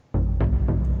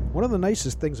One of the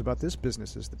nicest things about this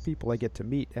business is the people I get to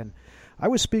meet. And I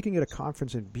was speaking at a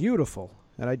conference in beautiful,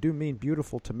 and I do mean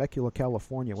beautiful, Temecula,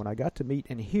 California, when I got to meet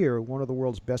and hear one of the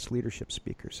world's best leadership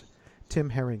speakers,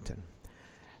 Tim Harrington.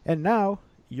 And now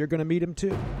you're going to meet him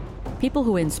too. People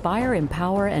who inspire,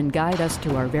 empower, and guide us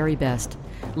to our very best.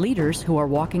 Leaders who are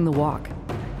walking the walk.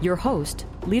 Your host,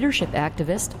 leadership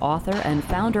activist, author, and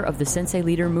founder of the Sensei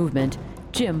Leader Movement,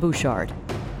 Jim Bouchard.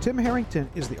 Tim Harrington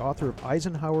is the author of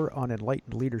Eisenhower on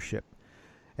Enlightened Leadership,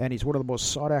 and he's one of the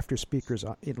most sought-after speakers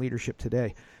in leadership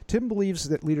today. Tim believes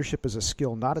that leadership is a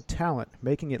skill, not a talent,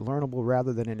 making it learnable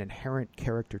rather than an inherent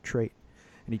character trait.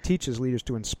 And he teaches leaders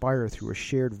to inspire through a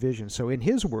shared vision. So in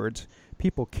his words,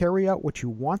 people carry out what you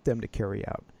want them to carry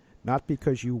out, not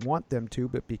because you want them to,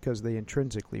 but because they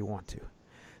intrinsically want to.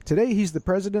 Today, he's the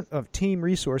president of Team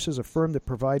Resources, a firm that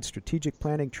provides strategic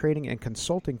planning, training, and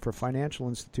consulting for financial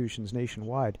institutions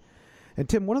nationwide. And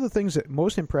Tim, one of the things that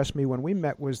most impressed me when we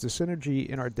met was the synergy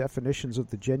in our definitions of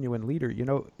the genuine leader. You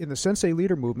know, in the Sensei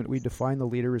Leader Movement, we define the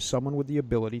leader as someone with the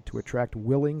ability to attract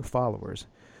willing followers.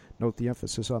 Note the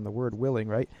emphasis on the word willing,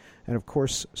 right? And of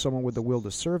course, someone with the will to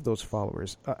serve those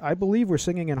followers. I believe we're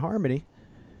singing in harmony.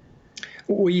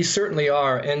 We certainly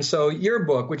are. And so your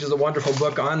book, which is a wonderful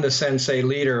book on the Sensei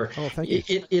Leader,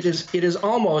 it is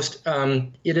almost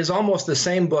the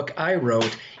same book I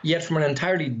wrote, yet from an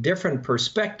entirely different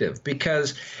perspective,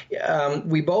 because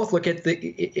we both look at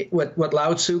what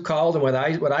Lao Tzu called and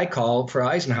what I call for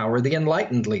Eisenhower the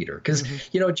enlightened leader. Because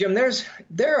Jim,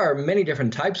 there are many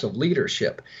different types of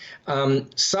leadership.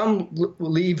 Some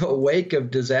leave a wake of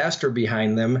disaster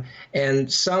behind them, and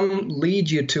some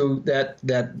lead you to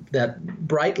that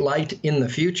bright light in the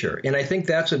future. And I think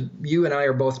that's what you and I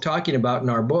are both talking about in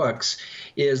our books,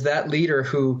 is that leader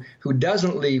who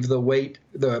doesn't leave the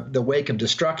wake of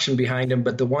destruction behind him,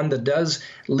 but the one that does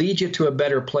lead you to a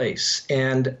better place.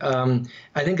 And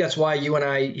I think that's why you and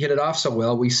I hit it off so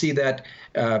well. We see that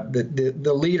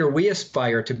the leader we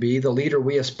aspire to be, the leader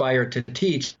we aspire to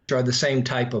teach, are the same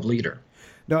type of leader.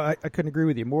 No, I couldn't agree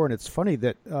with you more. And it's funny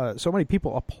that so many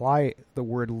people apply the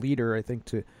word leader, I think,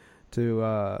 to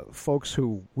folks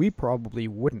who we probably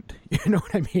wouldn't, you know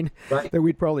what I mean? Right. That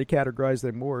we'd probably categorize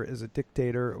them more as a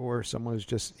dictator or someone who's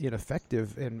just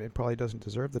ineffective and probably doesn't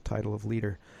deserve the title of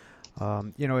leader.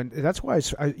 And that's why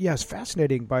it's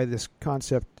fascinating by this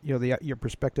concept, your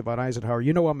perspective on Eisenhower.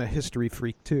 I'm a history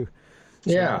freak too.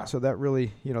 So, yeah. So that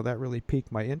really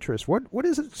piqued my interest. What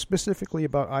is it specifically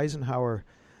about Eisenhower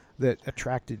that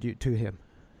attracted you to him?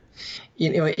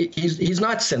 He's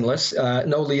not sinless.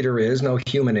 No leader is, no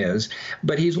human is,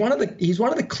 but he's one of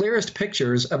the clearest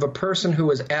pictures of a person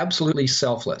who is absolutely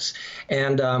selfless.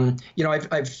 And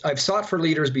I've sought for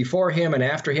leaders before him and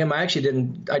after him. I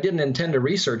didn't intend to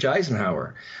research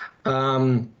Eisenhower.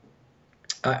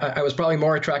 I was probably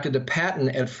more attracted to Patton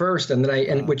at first,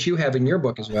 and which you have in your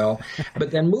book as well, but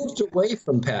then moved away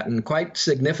from Patton quite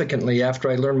significantly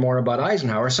after I learned more about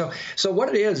Eisenhower. So what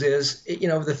it is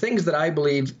the things that I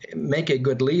believe make a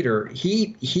good leader,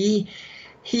 he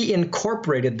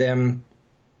incorporated them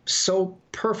so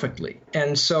perfectly,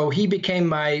 and so he became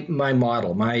my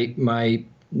model, my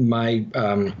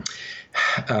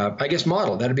I guess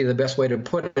model. That'd be the best way to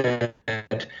put it.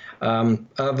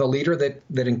 Of a leader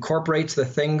that incorporates the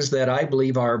things that I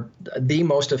believe are the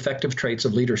most effective traits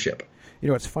of leadership.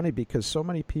 It's funny because so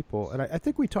many people, and I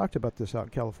think we talked about this out in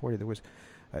California.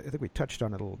 I think we touched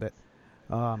on it a little bit.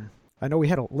 I know we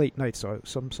had a late night, so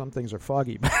some things are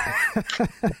foggy.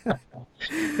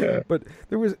 Yeah. But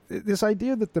there was this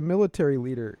idea that the military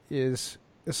leader is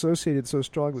associated so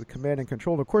strongly with command and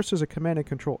control. And of course, there's a command and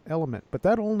control element, but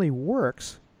that only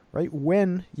works, right,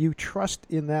 when you trust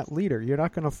in that leader. You're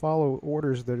not going to follow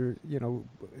orders that are,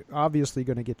 obviously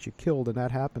going to get you killed, and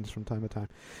that happens from time to time.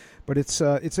 But it's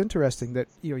interesting that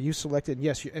you selected.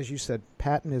 Yes, as you said,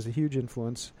 Patton is a huge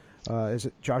influence. Is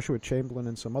it Joshua Chamberlain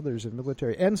and some others in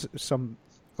military, and some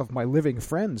of my living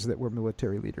friends that were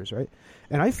military leaders, right?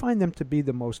 And I find them to be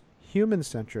the most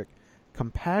human-centric,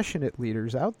 compassionate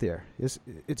leaders out there. It's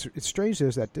strange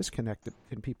there's that disconnect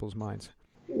in people's minds.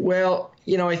 Well,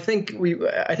 I think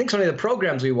some of the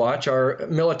programs we watch are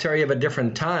military of a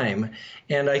different time,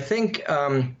 and I think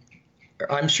I'm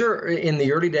sure in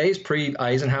the early days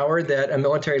pre-Eisenhower that a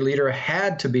military leader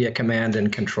had to be a command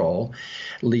and control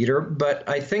leader, but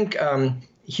I think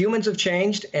humans have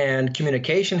changed and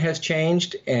communication has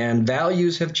changed and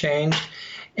values have changed,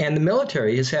 and the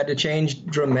military has had to change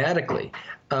dramatically.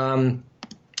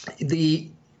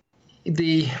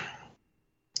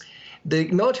 The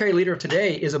military leader of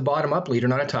today is a bottom-up leader,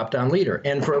 not a top-down leader,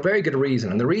 and for a very good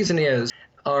reason. And the reason is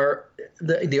our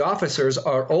the officers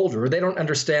are older. They don't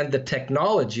understand the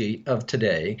technology of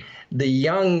today. The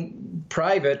young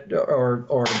private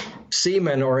or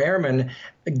seaman or airman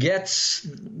gets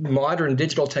modern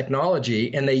digital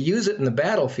technology and they use it in the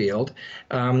battlefield.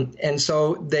 And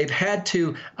so they've had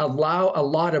to allow a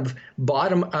lot of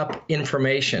bottom-up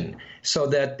information so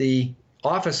that the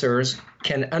officers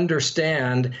can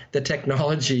understand the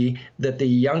technology that the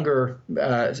younger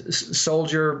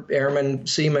soldier, airmen,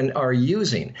 seamen are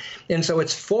using. And so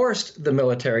it's forced the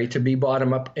military to be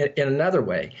bottom up in another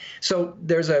way. So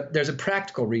there's a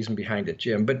practical reason behind it,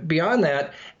 Jim. But beyond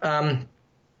that,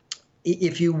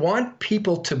 if you want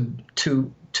people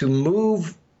to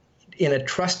move in a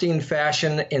trusting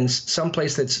fashion in some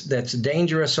place that's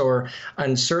dangerous or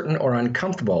uncertain or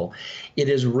uncomfortable, it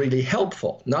is really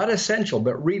helpful, not essential,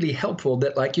 but really helpful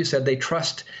that, like you said, they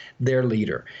trust their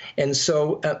leader. And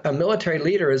so a military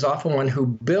leader is often one who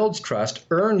builds trust,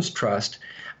 earns trust,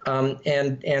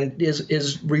 and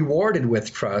is rewarded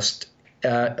with trust,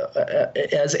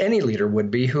 as any leader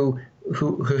would be who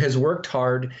has worked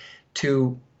hard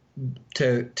to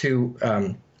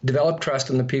develop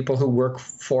trust in the people who work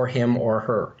for him or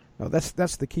her. No,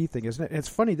 that's the key thing, isn't it? And it's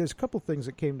funny. There's a couple things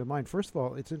that came to mind. First of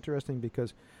all, it's interesting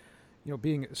because,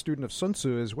 being a student of Sun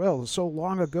Tzu as well, so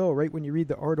long ago, right, when you read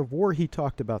The Art of War, he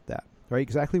talked about that, right?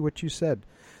 Exactly what you said,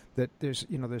 that there's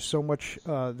so much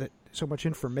so much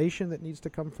information that needs to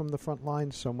come from the front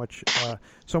lines,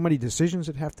 so many decisions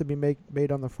that have to be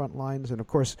made on the front lines, and of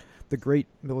course, the great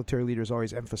military leaders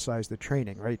always emphasize the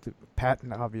training, right?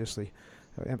 Patton obviously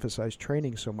emphasize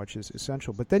training so much is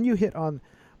essential. But then you hit on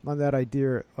that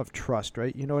idea of trust,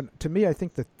 right? And to me, I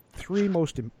think the three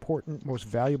most important, most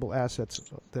valuable assets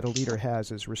that a leader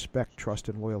has is respect, trust,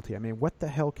 and loyalty. I mean, what the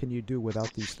hell can you do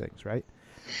without these things, right?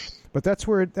 But that's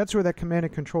where that command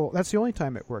and control, that's the only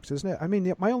time it works, isn't it? I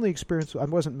mean, my only experience, I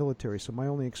wasn't military, so my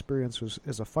only experience was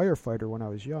as a firefighter when I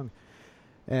was young.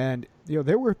 And,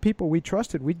 there were people we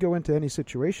trusted. We'd go into any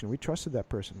situation. We trusted that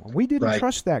person. When we didn't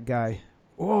trust that guy,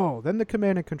 then the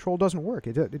command and control doesn't work.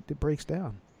 It breaks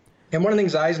down. And one of the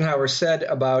things Eisenhower said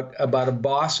about a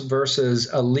boss versus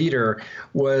a leader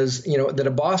was, that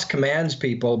a boss commands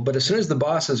people, but as soon as the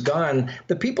boss is gone,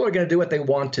 the people are going to do what they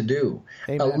want to do.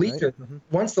 Amen, a leader, right? Mm-hmm.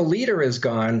 Once the leader is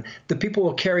gone, the people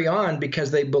will carry on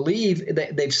because they believe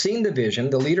they've seen the vision.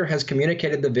 The leader has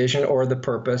communicated the vision or the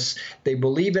purpose. They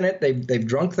believe in it. They've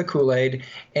drunk the Kool-Aid,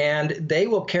 and they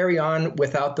will carry on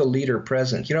without the leader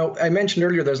present. I mentioned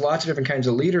earlier there's lots of different kinds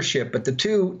of leadership, but the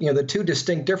two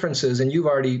distinct differences, and you've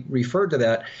already referred to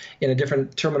that in a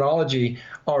different terminology,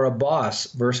 are a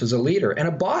boss versus a leader. And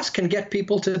a boss can get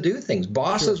people to do things.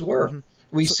 Bosses work. Mm-hmm.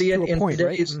 We see it in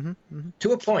today's, right?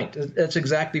 To a point. That's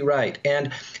exactly right.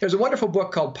 And there's a wonderful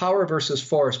book called Power versus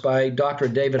Force by Dr.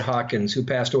 David Hawkins, who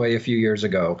passed away a few years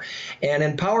ago. And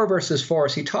in Power versus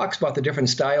Force, he talks about the different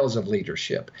styles of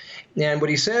leadership. And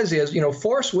what he says is,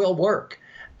 force will work,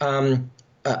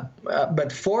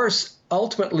 but force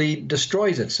ultimately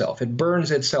destroys itself. It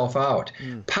burns itself out.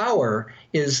 Power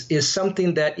is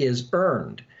something that is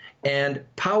earned, and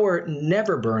power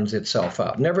never burns itself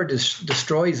out, never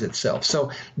destroys itself.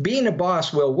 So being a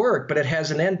boss will work, but it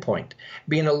has an endpoint.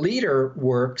 Being a leader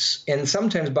works, and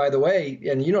sometimes, by the way,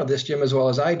 and you know this, Jim, as well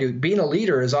as I do, being a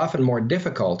leader is often more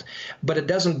difficult, but it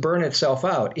doesn't burn itself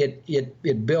out.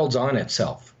 It builds on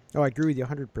itself. Oh, I agree with you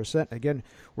 100%. Again,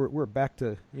 we're back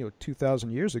to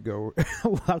 2,000 years ago.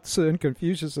 Lao Tzu and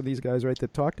Confucius and these guys, right,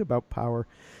 that talked about power,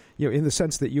 in the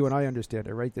sense that you and I understand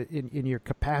it, right? That in your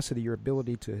capacity, your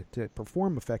ability to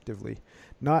perform effectively,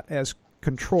 not as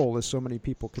control as so many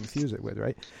people confuse it with,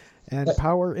 right? And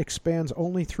power expands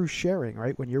only through sharing,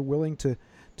 right? When you're willing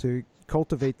to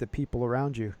cultivate the people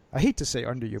around you. I hate to say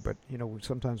under you, but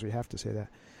sometimes we have to say that.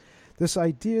 This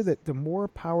idea that the more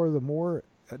power, the more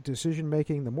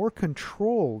decision-making, the more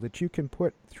control that you can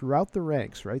put throughout the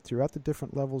ranks, right, throughout the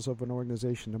different levels of an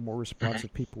organization, the more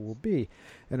responsive people will be.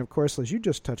 And, of course, as you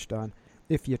just touched on,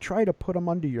 if you try to put them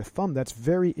under your thumb, that's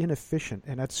very inefficient,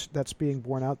 and that's being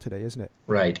borne out today, isn't it?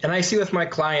 Right. And I see with my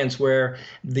clients where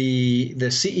the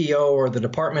CEO or the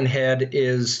department head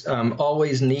is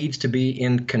always needs to be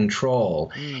in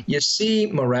control. You see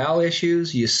morale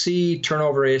issues, you see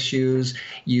turnover issues,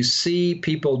 you see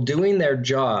people doing their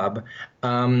job,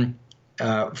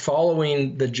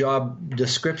 following the job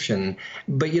description,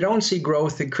 but you don't see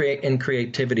growth and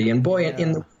creativity. And boy,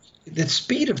 in the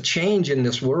speed of change in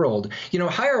this world,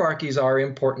 hierarchies are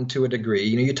important to a degree.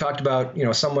 You talked about,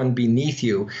 someone beneath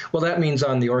you. Well, that means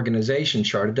on the organization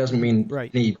chart. It doesn't mean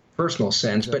any personal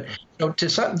sense. Exactly. But to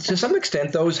some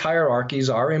extent, those hierarchies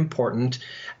are important.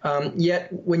 Yet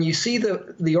when you see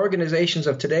the organizations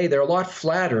of today, they're a lot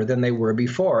flatter than they were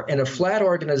before. And a flat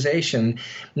organization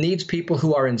needs people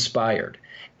who are inspired.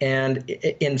 And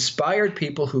inspired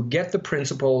people who get the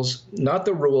principles, not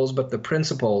the rules, but the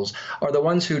principles, are the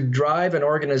ones who drive an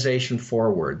organization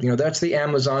forward. That's the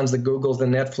Amazons, the Googles, the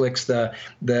Netflix, the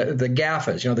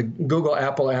GAFAs, the Google,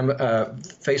 Apple,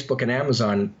 Facebook, and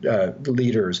Amazon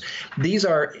leaders. These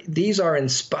are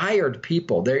inspired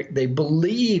people. They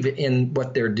believe in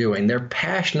what they're doing. They're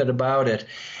passionate about it.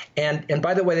 And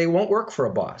by the way, they won't work for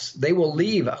a boss. They will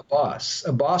leave a boss.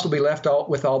 A boss will be left out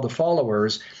with all the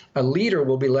followers. A leader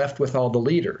will be left with all the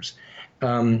leaders.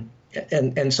 And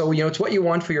so, it's what you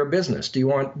want for your business. Do you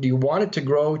want it to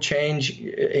grow, change,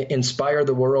 inspire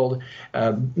the world,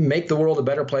 make the world a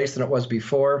better place than it was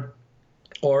before,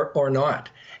 or not?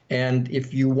 And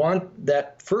if you want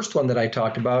that first one that I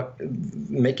talked about,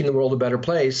 making the world a better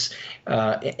place,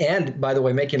 and by the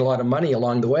way, making a lot of money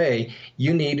along the way,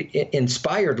 you need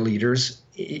inspired leaders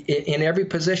in every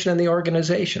position in the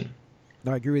organization.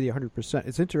 No, I agree with you 100%.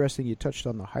 It's interesting you touched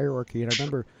on the hierarchy, and I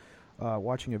remember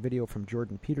watching a video from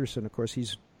Jordan Peterson. Of course,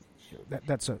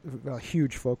 that's a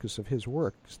huge focus of his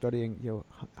work, studying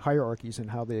hierarchies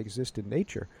and how they exist in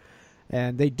nature,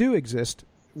 and they do exist,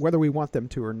 whether we want them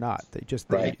to or not.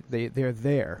 They're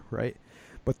there, right?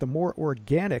 But the more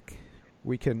organic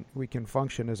we can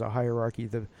function as a hierarchy,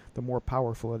 the more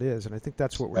powerful it is. And I think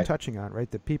that's what we're touching on,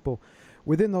 right? The people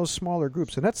within those smaller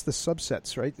groups, and that's the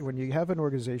subsets, right? When you have an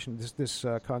organization, this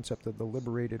concept of the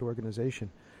liberated organization,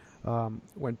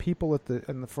 when people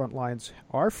in the front lines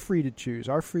are free to choose,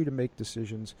 are free to make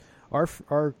decisions,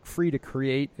 are free to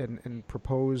create and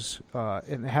propose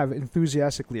and have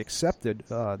enthusiastically accepted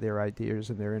their ideas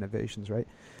and their innovations, right?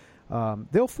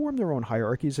 They'll form their own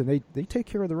hierarchies, and they take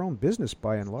care of their own business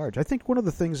by and large. I think one of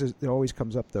the things that always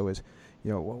comes up, though, is,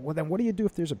 well, then what do you do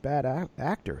if there's a bad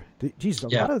actor? Geez, a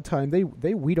lot of the time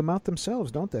they weed them out themselves,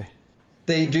 don't they?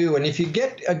 They do. And if you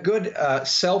get a good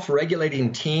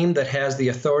self-regulating team that has the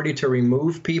authority to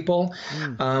remove people,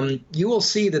 you will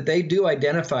see that they do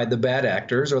identify the bad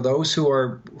actors or those who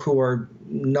are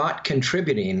not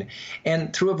contributing.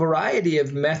 And through a variety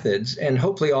of methods, and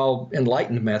hopefully all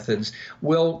enlightened methods,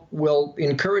 will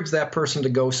encourage that person to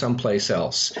go someplace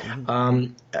else.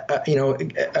 A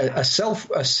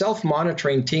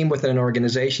self-monitoring team within an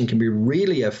organization can be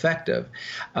really effective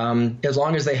as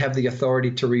long as they have the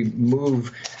authority to remove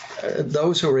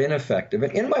those who are ineffective.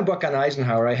 And in my book on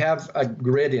Eisenhower, I have a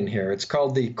grid in here. It's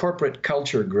called the Corporate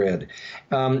Culture Grid.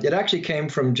 It actually came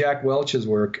from Jack Welch's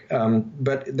work,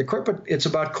 but it's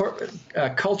about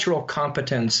cultural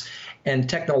competence and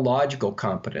technological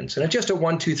competence. And it's just a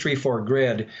 1, 2, 3, 4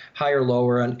 grid, higher,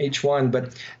 lower on each one.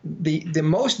 But the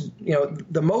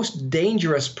most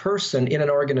dangerous person in an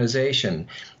organization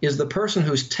is the person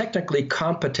who's technically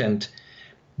competent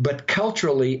but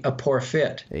culturally a poor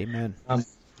fit. Amen.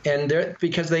 And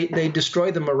because they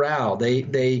destroy the morale.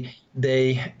 They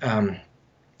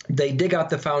dig out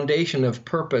the foundation of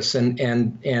purpose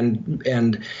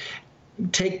and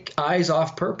take eyes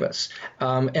off purpose.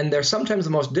 And they're sometimes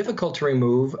the most difficult to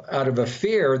remove out of a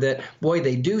fear that, boy,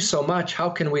 they do so much. How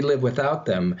can we live without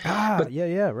them?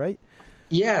 Right.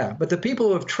 Yeah, but the people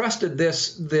who have trusted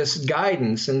this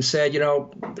guidance and said,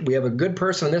 we have a good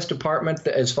person in this department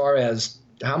as far as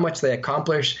how much they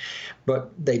accomplish,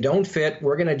 but they don't fit.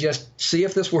 We're going to just see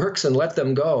if this works and let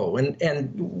them go.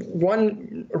 And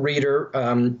one reader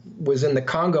was in the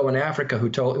Congo in Africa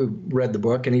who read the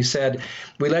book, and he said,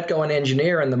 we let go an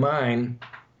engineer in the mine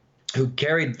who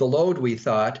carried the load, we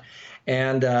thought,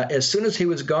 and as soon as he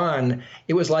was gone,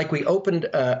 it was like we opened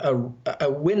a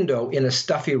window in a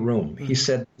stuffy room. He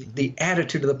said the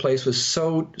attitude of the place was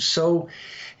so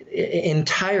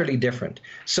entirely different.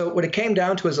 So what it came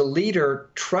down to is a leader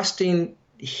trusting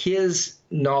his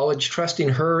knowledge, trusting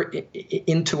her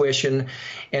intuition,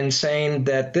 and saying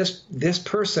that this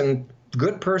person,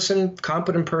 good person,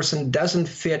 competent person, doesn't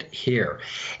fit here.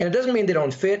 And it doesn't mean they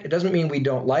don't fit. It doesn't mean we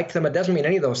don't like them. It doesn't mean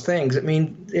any of those things. It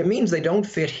means they don't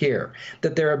fit here,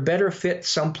 that they're a better fit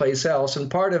someplace else. And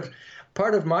part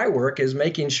of my work is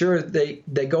making sure they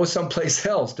go someplace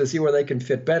else to see where they can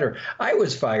fit better. I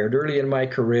was fired early in my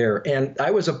career, and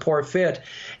I was a poor fit,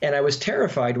 and I was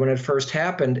terrified when it first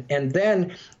happened. And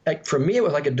then, for me, it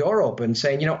was like a door open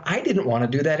saying, I didn't want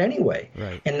to do that anyway.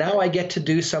 Right. And now I get to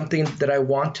do something that I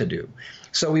want to do.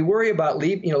 So we worry about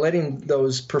letting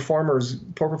those poor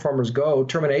performers go.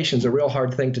 Termination's a real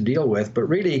hard thing to deal with. But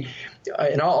really,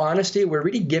 in all honesty, we're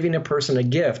really giving a person a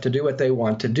gift to do what they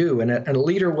want to do. And a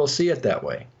leader will see it that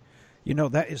way.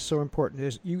 That is so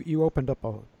important. You opened up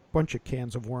bunch of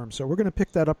cans of worms. So we're going to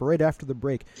pick that up right after the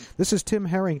break. This is Tim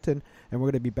Harrington, and we're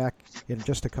going to be back in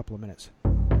just a couple of minutes.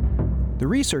 The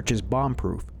research is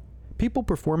bomb-proof. People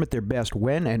perform at their best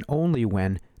when and only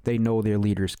when they know their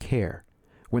leaders care,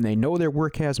 when they know their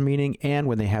work has meaning, and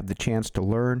when they have the chance to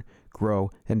learn,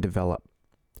 grow, and develop.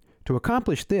 To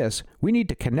accomplish this, we need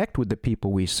to connect with the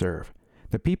people we serve,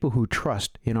 the people who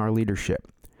trust in our leadership.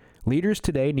 Leaders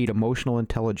today need emotional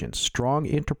intelligence, strong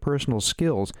interpersonal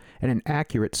skills, and an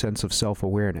accurate sense of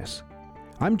self-awareness.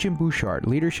 I'm Jim Bouchard,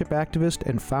 leadership activist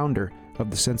and founder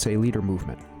of the Sensei Leader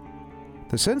Movement.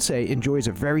 The Sensei enjoys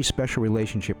a very special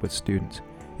relationship with students.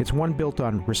 It's one built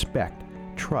on respect,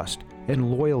 trust,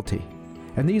 and loyalty.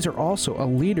 And these are also a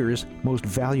leader's most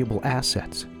valuable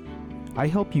assets. I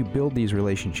help you build these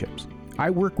relationships. I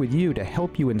work with you to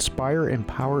help you inspire,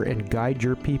 empower, and guide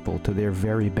your people to their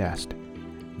very best.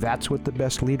 That's what the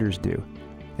best leaders do,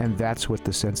 and that's what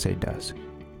the Sensei does.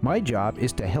 My job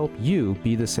is to help you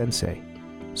be the Sensei,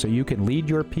 so you can lead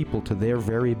your people to their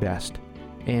very best,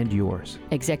 and yours.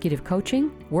 Executive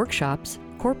coaching, workshops,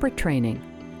 corporate training.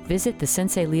 Visit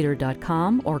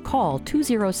thesenseileader.com or call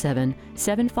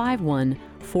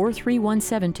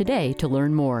 207-751-4317 today to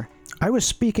learn more. I was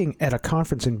speaking at a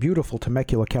conference in beautiful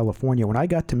Temecula, California, when I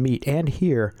got to meet and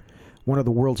hear one of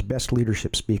the world's best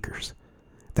leadership speakers.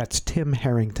 That's Tim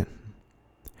Harrington.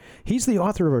 He's the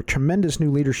author of a tremendous new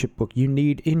leadership book you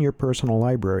need in your personal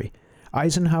library,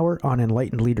 Eisenhower on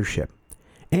Enlightened Leadership.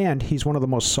 And he's one of the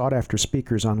most sought-after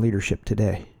speakers on leadership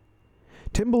today.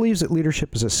 Tim believes that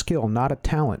leadership is a skill, not a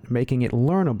talent, making it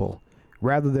learnable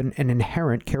rather than an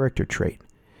inherent character trait.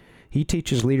 He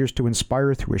teaches leaders to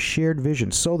inspire through a shared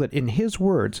vision so that, in his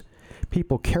words,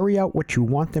 people carry out what you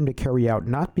want them to carry out,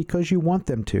 not because you want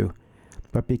them to,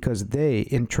 but because they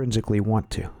intrinsically want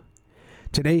to.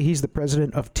 Today, he's the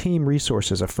president of Team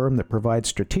Resources, a firm that provides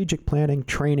strategic planning,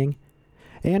 training,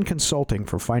 and consulting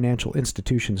for financial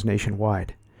institutions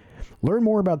nationwide. Learn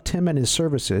more about Tim and his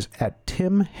services at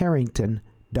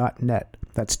timharrington.net.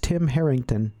 That's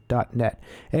timharrington.net.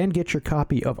 And get your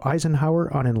copy of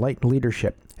Eisenhower on Enlightened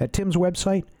Leadership at Tim's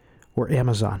website or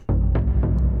Amazon.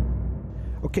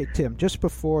 Okay, Tim, just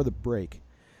before the break,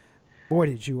 boy,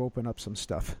 did you open up some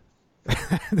stuff.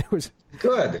 There's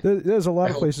a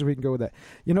lot of places we can go with that.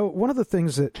 You know, one of the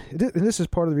things that, and this is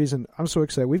part of the reason I'm so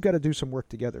excited, we've got to do some work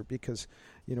together because,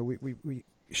 you know, we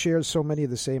share so many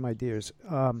of the same ideas.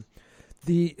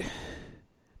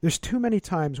 There's too many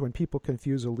times when people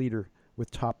confuse a leader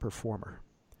with top performer.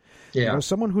 Yeah. You know,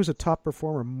 someone who's a top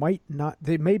performer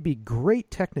they may be great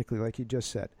technically, like you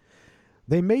just said.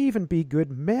 They may even be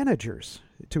good managers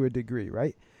to a degree,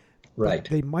 right? Right. But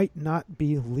they might not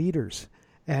be leaders.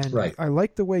 And right. I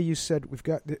like the way you said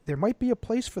there might be a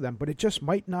place for them, but it just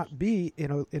might not be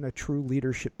in a true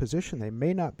leadership position. They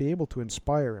may not be able to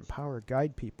inspire, empower,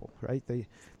 guide people, right? They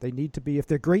need to be, if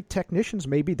they're great technicians,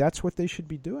 maybe that's what they should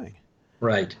be doing.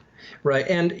 Right.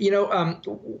 And, you know,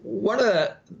 one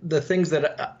of the things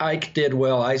that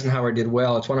Eisenhower did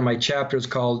well, it's one of my chapters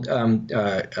called An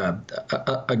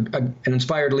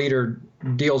Inspired Leader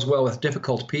Deals Well with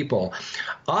Difficult People.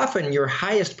 Often your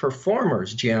highest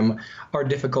performers, Jim, are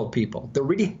difficult people. The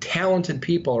really talented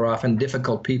people are often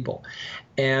difficult people.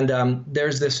 And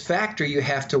there's this factor you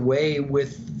have to weigh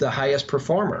with the highest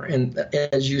performer. And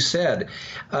as you said,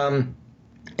 and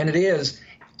it is,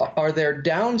 are there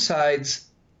downsides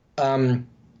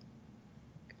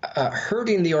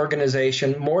hurting the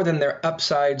organization more than their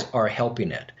upsides are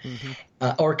helping it? Mm-hmm.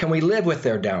 Or can we live with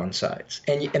their downsides?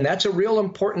 And that's a real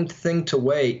important thing to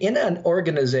weigh. In an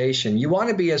organization, you want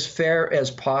to be as fair as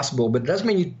possible, but it doesn't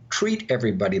mean you treat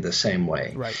everybody the same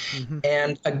way. Right. Mm-hmm.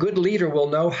 And a good leader will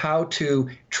know how to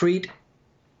treat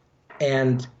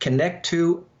and connect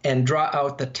to and draw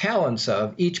out the talents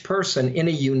of each person in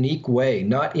a unique way,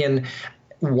 not in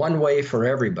one way for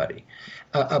everybody.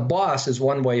 A boss is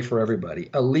one way for everybody.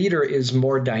 A leader is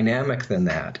more dynamic than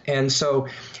that. And so,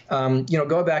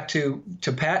 go back to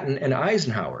Patton and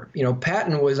Eisenhower. You know,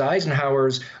 Patton was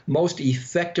Eisenhower's most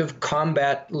effective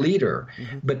combat leader,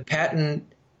 mm-hmm. but Patton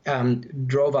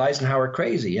drove Eisenhower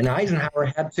crazy, and Eisenhower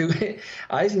had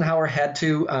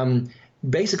to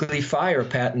basically fire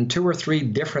Patton 2 or 3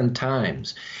 different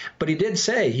times. But he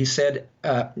said,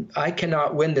 I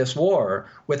cannot win this war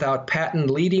without Patton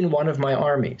leading one of my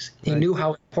armies. Right. He knew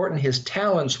how important his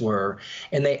talents were,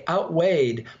 and they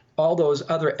outweighed all those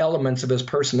other elements of his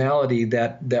personality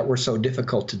that were so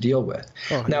difficult to deal with.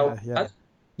 Oh, now, yeah.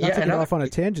 Not to get off on a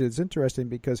tangent, it's interesting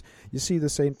because you see the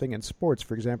same thing in sports.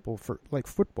 For example, for like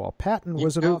football, Patton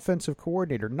was an offensive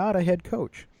coordinator, not a head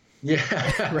coach.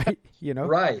 Yeah. Right? You know?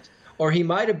 Right. Or he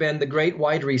might have been the great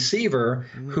wide receiver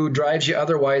who drives you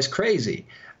otherwise crazy.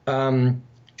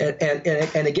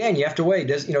 And again, you have to weigh.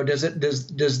 Do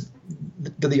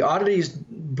the oddities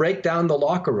break down the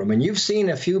locker room? And you've seen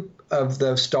a few of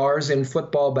the stars in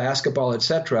football, basketball,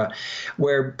 etc.,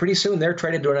 where pretty soon they're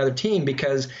traded to another team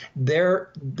because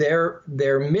their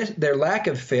lack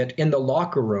of fit in the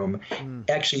locker room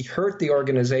actually hurt the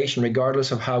organization,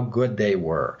 regardless of how good they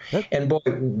were. And boy,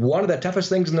 one of the toughest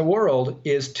things in the world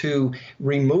is to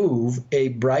remove a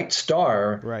bright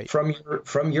star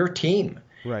from your team.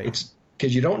 Right. It's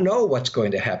because you don't know what's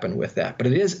going to happen with that. But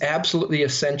it is absolutely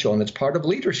essential, and it's part of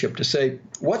leadership to say,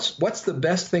 what's the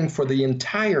best thing for the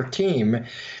entire team,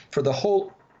 for the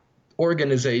whole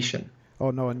organization?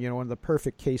 Oh, no, and one of the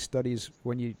perfect case studies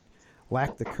when you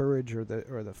lack the courage or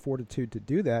the fortitude to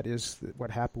do that is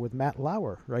what happened with Matt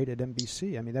Lauer, right, at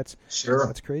NBC. I mean, that's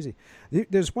crazy.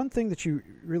 There's one thing that you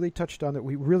really touched on that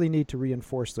we really need to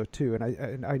reinforce, though, too,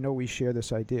 and I know we share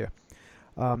this idea.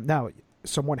 Now,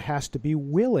 someone has to be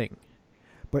willing.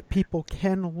 But people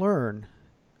can learn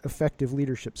effective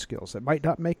leadership skills. It might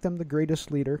not make them the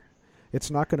greatest leader. It's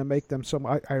not going to make them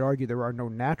I'd argue there are no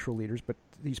natural leaders, but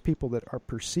these people that are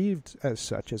perceived as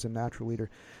such, as a natural leader,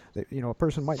 a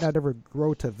person might not ever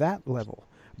grow to that level.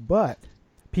 But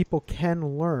people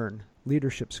can learn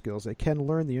leadership skills. They can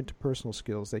learn the interpersonal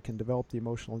skills. They can develop the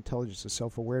emotional intelligence, the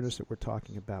self-awareness that we're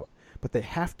talking about. But they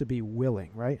have to be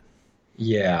willing, right?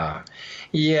 Yeah.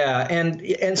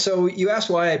 And so you asked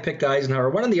why I picked Eisenhower.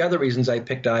 One of the other reasons I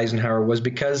picked Eisenhower was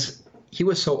because he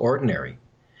was so ordinary.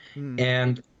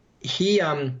 And he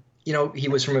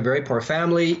was from a very poor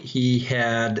family. He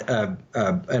had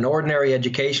an ordinary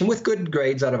education with good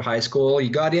grades out of high school. He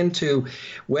got into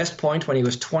West Point when he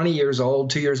was 20 years old,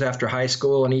 2 years after high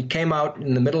school, and he came out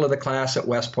in the middle of the class at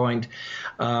West Point.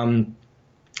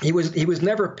 He was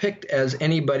never picked as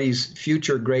anybody's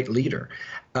future great leader.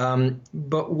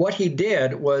 But what he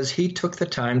did was he took the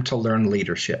time to learn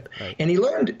leadership. Right. And he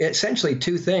learned essentially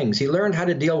two things. He learned how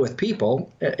to deal with people.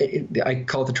 I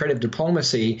call it the trait of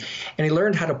diplomacy. And he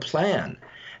learned how to plan.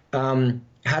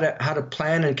 How to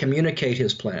plan and communicate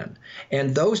his plan.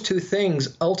 And those two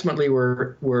things ultimately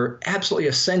were absolutely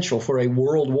essential for a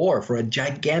world war, for a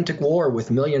gigantic war with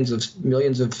millions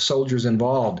of soldiers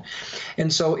involved.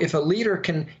 And so if a leader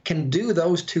can do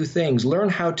those two things, learn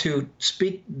how to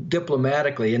speak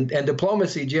diplomatically, and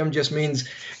diplomacy, Jim, just means,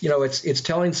 it's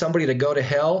telling somebody to go to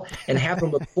hell and have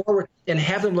them look forward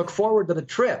to the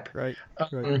trip. Right.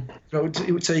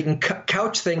 So you can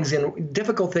couch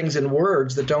difficult things in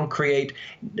words that don't create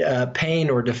pain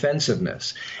or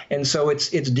defensiveness. And so it's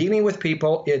dealing with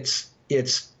people,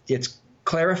 it's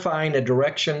clarifying a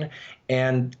direction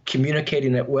and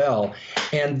communicating it well.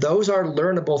 And those are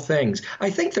learnable things. I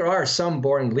think there are some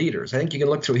born leaders. I think you can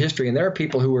look through history, and there are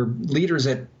people who were leaders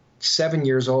at 7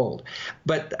 years old.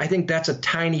 But I think that's a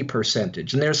tiny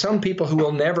percentage. And there are some people who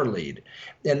will never lead.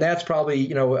 And that's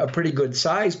probably, a pretty good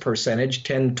size percentage,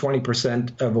 10,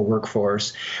 20% of a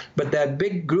workforce. But that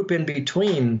big group in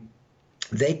between,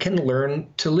 they can learn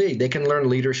to lead. They can learn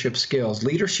leadership skills.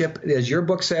 Leadership, as your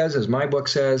book says, as my book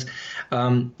says,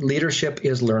 leadership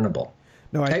is learnable.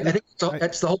 No, I think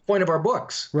that's the whole point of our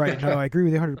books. Right. No, I agree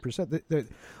with you 100%.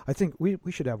 I think we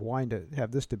should have wine to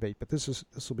have this debate, but this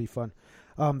will be fun.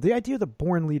 The idea of the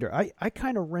born leader, I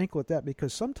kind of rankle at that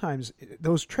because sometimes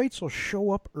those traits will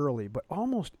show up early, but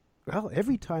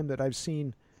every time that I've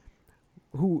seen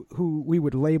who we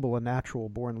would label a natural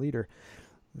born leader,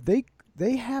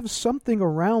 they have something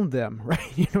around them,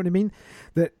 right? You know what I mean?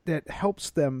 That helps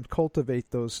them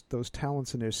cultivate those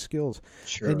talents and their skills.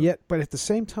 Sure. And yet, but at the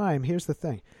same time, here's the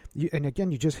thing. And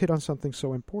again, you just hit on something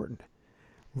so important.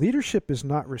 Leadership is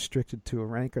not restricted to a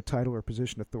rank, a title, or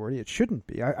position of authority. It shouldn't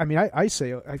be. I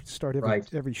say, I start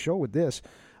every show with this.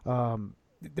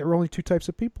 There are only two types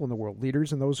of people in the world,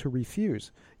 leaders and those who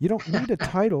refuse. You don't need a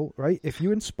title, right? If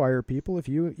you inspire people, if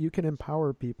you can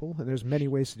empower people, and there's many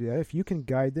ways to do that, if you can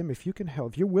guide them, if you can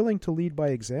help, if you're willing to lead by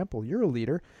example, you're a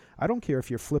leader. I don't care if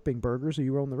you're flipping burgers or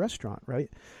you own the restaurant, right?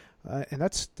 And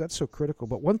that's so critical.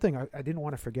 But one thing I didn't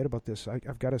want to forget about this,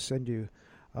 I've got to send you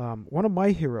one of my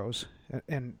heroes,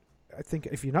 and I think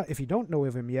if you don't know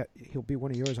of him yet, he'll be one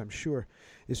of yours, I'm sure,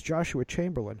 is Joshua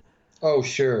Chamberlain. Oh,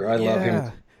 sure. I love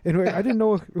him. And I didn't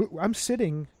know. I'm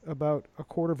sitting about a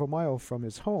quarter of a mile from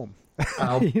his home.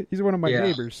 He's one of my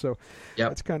neighbors, so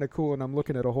that's kind of cool. And I'm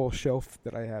looking at a whole shelf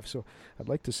that I have. So I'd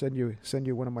like to send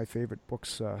you one of my favorite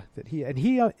books that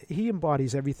he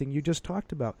embodies everything you just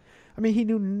talked about. I mean, he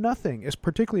knew nothing,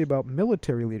 particularly about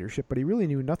military leadership, but he really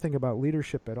knew nothing about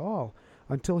leadership at all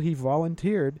until he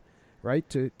volunteered, right,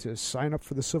 to sign up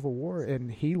for the Civil War,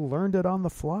 and he learned it on the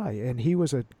fly. And he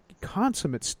was a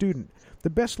consummate student. The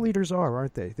best leaders are,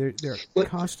 aren't they? They're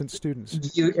constant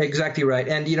students. Exactly right.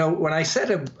 And when I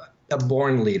said a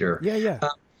born leader,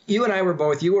 you and I were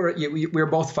both. We were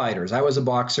both fighters. I was a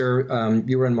boxer.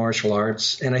 You were in martial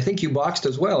arts, and I think you boxed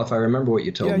as well, if I remember what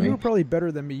you told me. Yeah, you were probably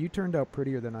better than me. You turned out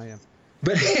prettier than I am.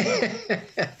 But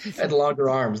had longer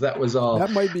arms. That was all.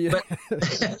 That might be it.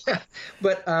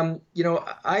 But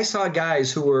I saw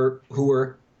guys who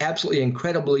were absolutely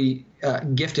incredibly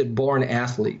gifted, born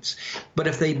athletes. But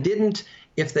if they didn't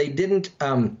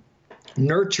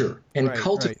nurture and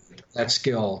cultivate that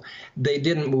skill, they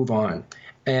didn't move on.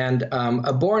 And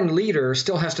a born leader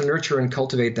still has to nurture and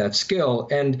cultivate that skill.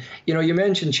 And you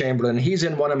mentioned Chamberlain. He's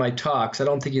in one of my talks. I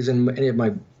don't think he's in any of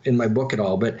my book at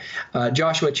all. But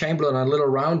Joshua Chamberlain on Little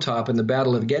Round Top in the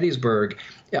Battle of Gettysburg.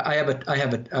 I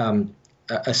have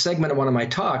a segment of one of my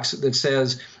talks that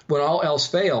says, "When all else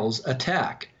fails,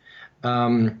 attack."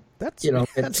 That's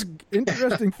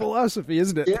interesting philosophy,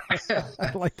 isn't it? Yeah.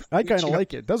 I kind of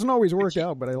like it. Doesn't always work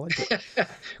out, but I like it.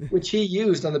 Which he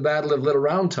used on the Battle of Little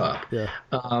Round Top. Yeah.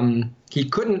 He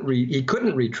couldn't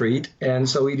retreat, and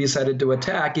so he decided to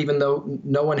attack, even though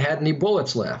no one had any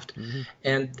bullets left,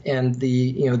 and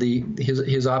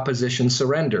his opposition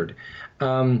surrendered.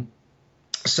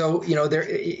 So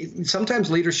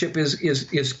sometimes leadership is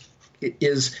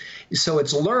so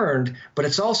it's learned, but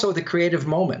it's also the creative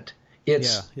moment.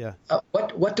 It's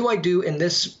what do I do in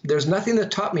this? There's nothing that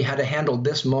taught me how to handle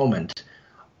this moment.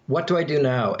 What do I do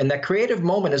now? And that creative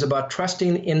moment is about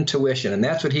trusting intuition, and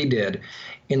that's what he did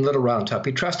in Little Round Top.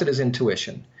 He trusted his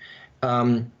intuition,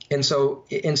 and so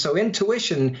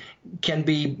intuition can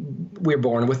be, we're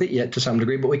born with it yet to some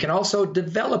degree, but we can also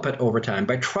develop it over time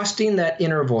by trusting that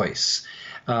inner voice.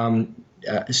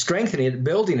 Strengthening it,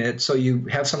 building it, so you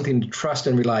have something to trust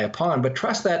and rely upon. But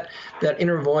trust that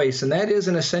inner voice, and that is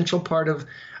an essential part of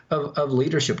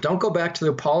leadership. Don't go back to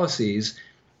the policies.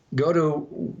 Go to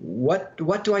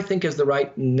what do I think is the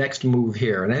right next move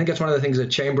here? And I think that's one of the things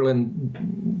that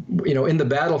Chamberlain, in the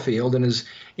battlefield, in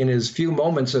his few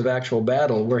moments of actual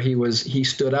battle, where he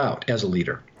stood out as a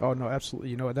leader. Oh no,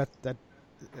 absolutely. That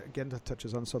again, that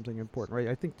touches on something important, right?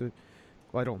 I think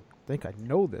I don't think I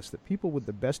know this, that people with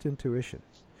the best intuition,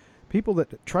 people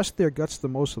that trust their guts the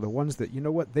most, are the ones that,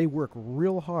 they work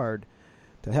real hard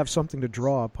to have something to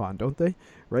draw upon, don't they?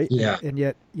 Right? Yeah. And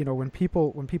yet, when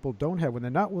people don't have, when they're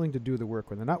not willing to do the work,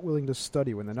 when they're not willing to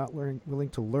study, when they're not willing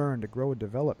to learn, to grow and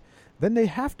develop, then they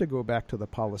have to go back to the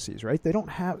policies, right? They don't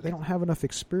have enough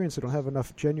experience, they don't have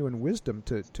enough genuine wisdom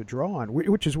to draw on,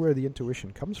 which is where the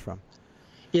intuition comes from.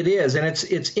 It is, and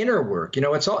it's inner work.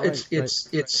 It's all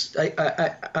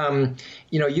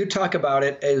you talk about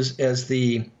it as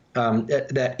the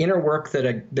that inner work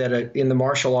that in the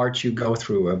martial arts you go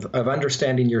through of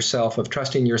understanding yourself, of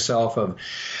trusting yourself,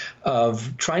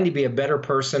 of trying to be a better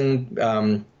person.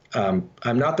 I'm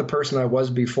not the person I was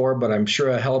before, but I'm sure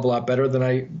a hell of a lot better than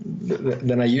I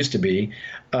used to be.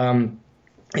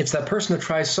 It's that person who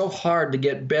tries so hard to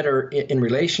get better in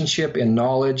relationship, in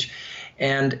knowledge.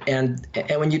 And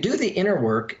when you do the inner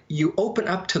work, you open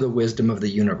up to the wisdom of the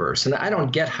universe. And I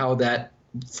don't get how that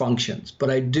functions,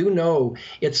 but I do know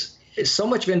it's so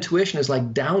much of intuition is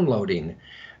like downloading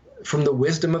from the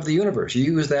wisdom of the universe.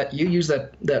 You use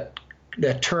that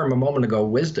term a moment ago,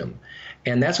 wisdom,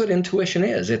 and that's what intuition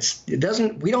is.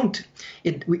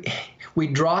 We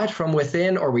draw it from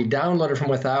within, or we download it from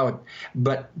without,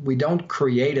 but we don't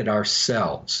create it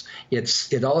ourselves.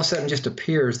 It all of a sudden just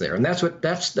appears there, and that's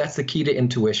the key to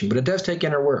intuition. But it does take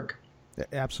inner work.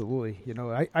 Absolutely.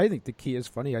 I think the key is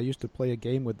funny. I used to play a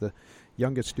game with the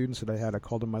youngest students that I had. I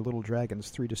called them my little dragons,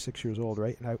 3 to 6 years old,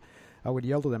 right? And I would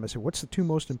yell to them. I said, "What's the 2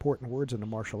 most important words in the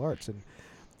martial arts?" And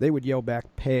they would yell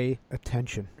back, "Pay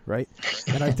attention," right?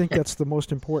 And I think that's the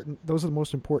most important. Those are the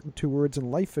most important 2 words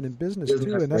in life and in business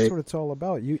too. And that's what it's all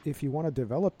about. If you want to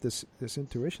develop this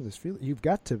intuition, this feeling, you've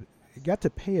got to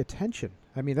pay attention.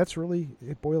 I mean, that's really,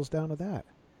 it boils down to that.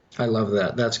 I love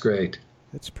that. That's great.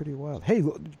 That's pretty wild. Hey,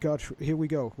 gosh, here we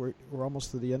go. We're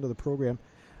almost to the end of the program.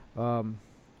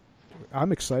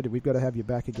 I'm excited. We've got to have you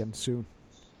back again soon.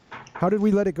 How did we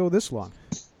let it go this long?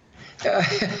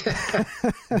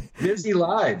 Busy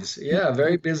lives. Yeah,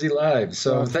 very busy lives.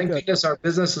 So thank goodness our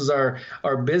businesses are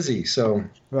busy. So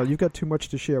well, you've got too much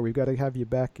to share. We've got to have you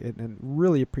back and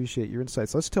really appreciate your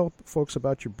insights. Let's tell folks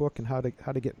about your book and how to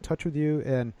get in touch with you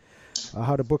and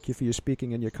how to book you for your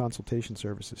speaking and your consultation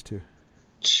services too.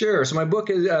 Sure. So my book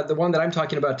is the one that I'm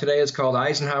talking about today is called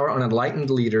Eisenhower on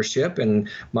Enlightened Leadership, and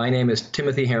my name is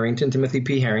Timothy Harrington, Timothy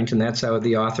P. Harrington. That's how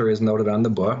the author is noted on the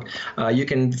book. You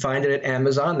can find it at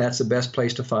Amazon. That's the best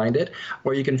place to find it.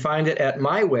 Or you can find it at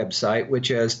my website, which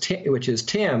is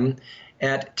Tim,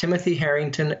 at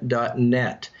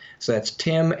timothyharrington.net. So that's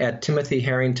Tim at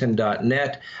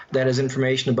timothyharrington.net. That is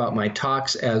information about my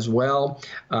talks as well.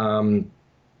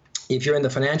 If you're in the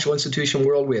financial institution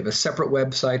world, we have a separate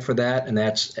website for that, and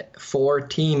that's For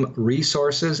Team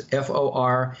Resources,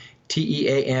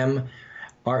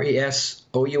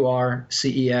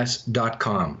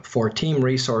 FORTEAMRESOURCES.com,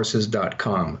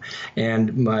 forteamresources.com,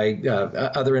 and my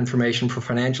other information for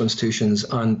financial institutions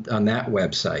on that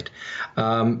website.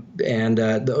 And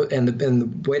the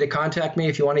way to contact me,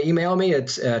 if you want to email me,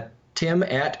 it's Tim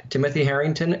at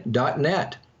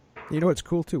timothyharrington.net. You know, it's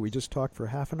cool, too. We just talked for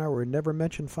half an hour and never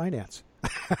mentioned finance.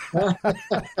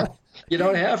 You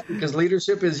don't have to, because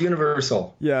leadership is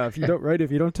universal. Yeah, if you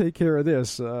don't take care of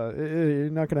this, you're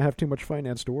not going to have too much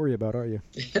finance to worry about, are you?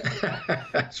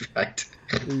 That's right.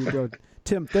 There you go.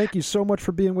 Tim, thank you so much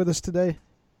for being with us today.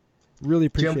 Really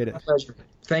appreciate it. My pleasure.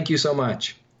 Thank you so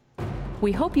much.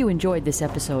 We hope you enjoyed this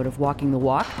episode of Walking the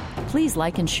Walk. Please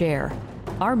like and share.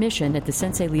 Our mission at the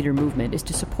Sensei Leader Movement is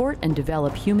to support and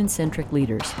develop human-centric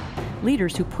leaders.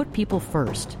 Leaders who put people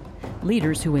first.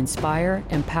 Leaders who inspire,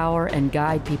 empower, and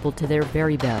guide people to their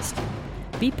very best.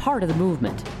 Be part of the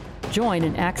movement. Join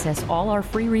and access all our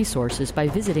free resources by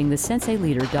visiting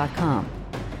thesenseileader.com.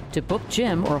 To book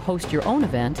Jim or host your own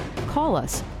event, call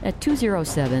us at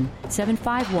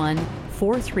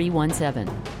 207-751-4317.